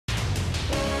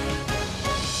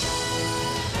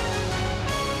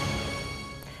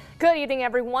Good evening,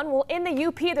 everyone. Well, in the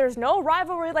UP, there's no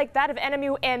rivalry like that of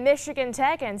NMU and Michigan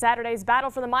Tech, and Saturday's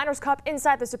battle for the Miners Cup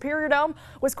inside the Superior Dome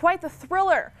was quite the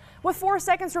thriller. With 4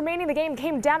 seconds remaining, the game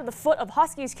came down to the foot of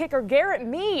Huskies kicker Garrett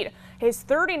Meade. His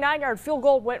 39-yard field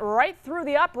goal went right through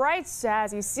the uprights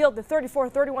as he sealed the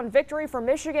 34-31 victory for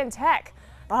Michigan Tech.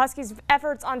 The Huskies'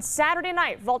 efforts on Saturday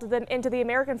night vaulted them into the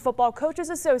American Football Coaches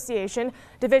Association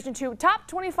Division II Top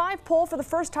 25 poll for the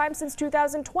first time since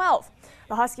 2012.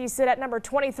 The Huskies sit at number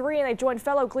 23, and they join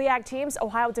fellow GLIAC teams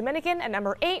Ohio Dominican at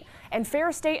number 8 and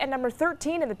Ferris State at number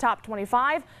 13 in the top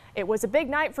 25. It was a big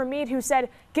night for Meade, who said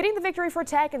getting the victory for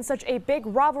Tech in such a big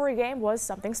rivalry game was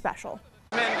something special.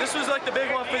 Man, this was like the big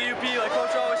one for the UP. Like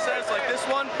Coach always says, like this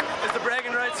one is the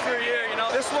bragging rights for a year. You know,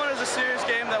 this one is a serious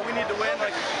game that we need to win.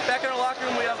 Like back in our locker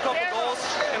room, we have a couple goals,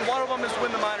 and one of them is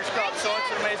win the Miners Cup. So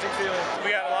it's an amazing feeling.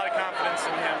 We got a lot of confidence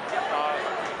in him,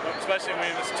 especially when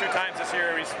he was 2 times this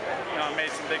year. He's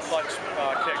made some big clutch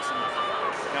kicks,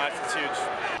 and it's huge.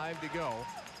 Time to go.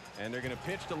 And they're going to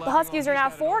pitch to the Huskies are now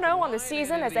 4-0 on the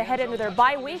season as they head into their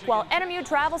bye week, while NMU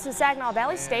travels to Saginaw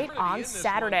Valley State on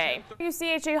Saturday.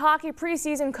 WCHA hockey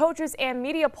preseason coaches and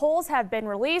media polls have been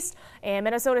released, and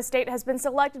Minnesota State has been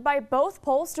selected by both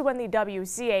polls to win the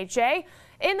WCHA.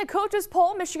 In the coaches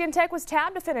poll, Michigan Tech was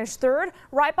tabbed to finish 3rd,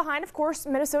 right behind, of course,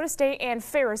 Minnesota State and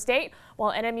Ferris State,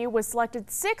 while NMU was selected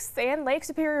 6th and Lake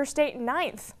Superior State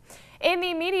 9th. In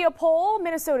the media poll,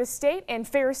 Minnesota State and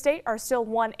Ferris State are still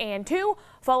 1 and 2,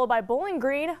 followed by Bowling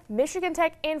Green, Michigan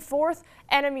Tech in 4th,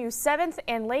 NMU 7th,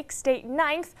 and Lake State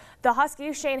 9th. The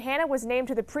Huskies' Shane Hanna was named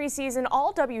to the preseason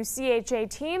All-WCHA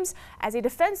teams as a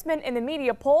defenseman in the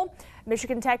media poll.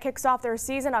 Michigan Tech kicks off their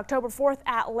season October 4th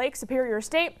at Lake Superior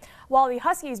State, while the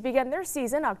Huskies begin their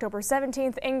season October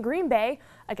 17th in Green Bay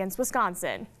against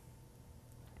Wisconsin.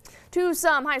 To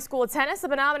some high school tennis, the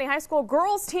Menominee High School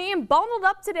girls team bundled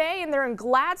up today, and they're in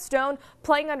Gladstone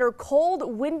playing under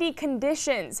cold, windy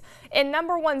conditions. In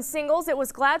number 1 singles, it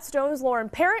was Gladstone's Lauren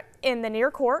Parrott in the near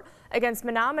court against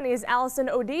Menominee's Allison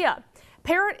Odia.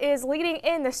 Parrott is leading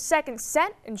in the 2nd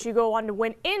set, and she go on to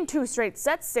win in 2 straight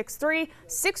sets, 6-3,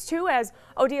 6-2, as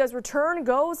Odia's return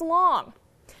goes long.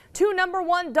 2 number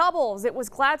 1 doubles. It was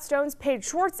Gladstone's Paige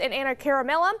Schwartz and Anna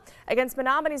Caramella against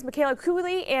Menominee's Michaela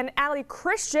Cooley and Allie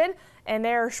Christian. And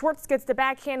there, Schwartz gets the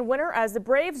backhand winner as the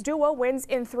Braves duo wins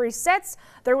in 3 sets.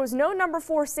 There was no number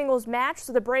 4 singles match,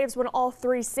 so the Braves win all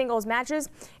 3 singles matches,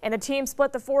 and the team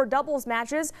split the 4 doubles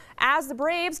matches as the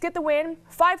Braves get the win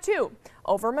 5-2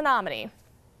 over Menominee.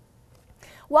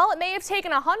 While it may have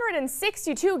taken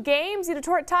 162 games, the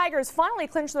Detroit Tigers finally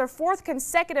clinched their 4th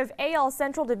consecutive AL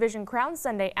Central Division crown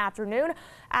Sunday afternoon.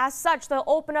 As such, they'll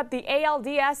open up the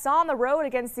ALDS on the road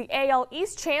against the AL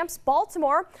East champs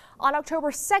Baltimore on October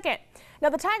 2nd. Now,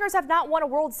 the Tigers have not won a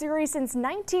World Series since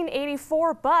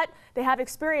 1984, but they have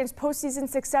experienced postseason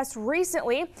success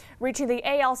recently, reaching the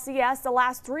ALCS the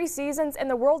last 3 seasons in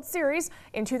the World Series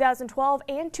in 2012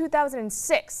 and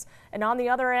 2006. And on the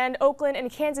other end, Oakland and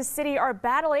Kansas City are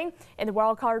battling in the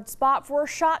wildcard spot for a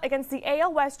shot against the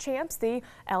AL West champs, the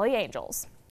LA Angels.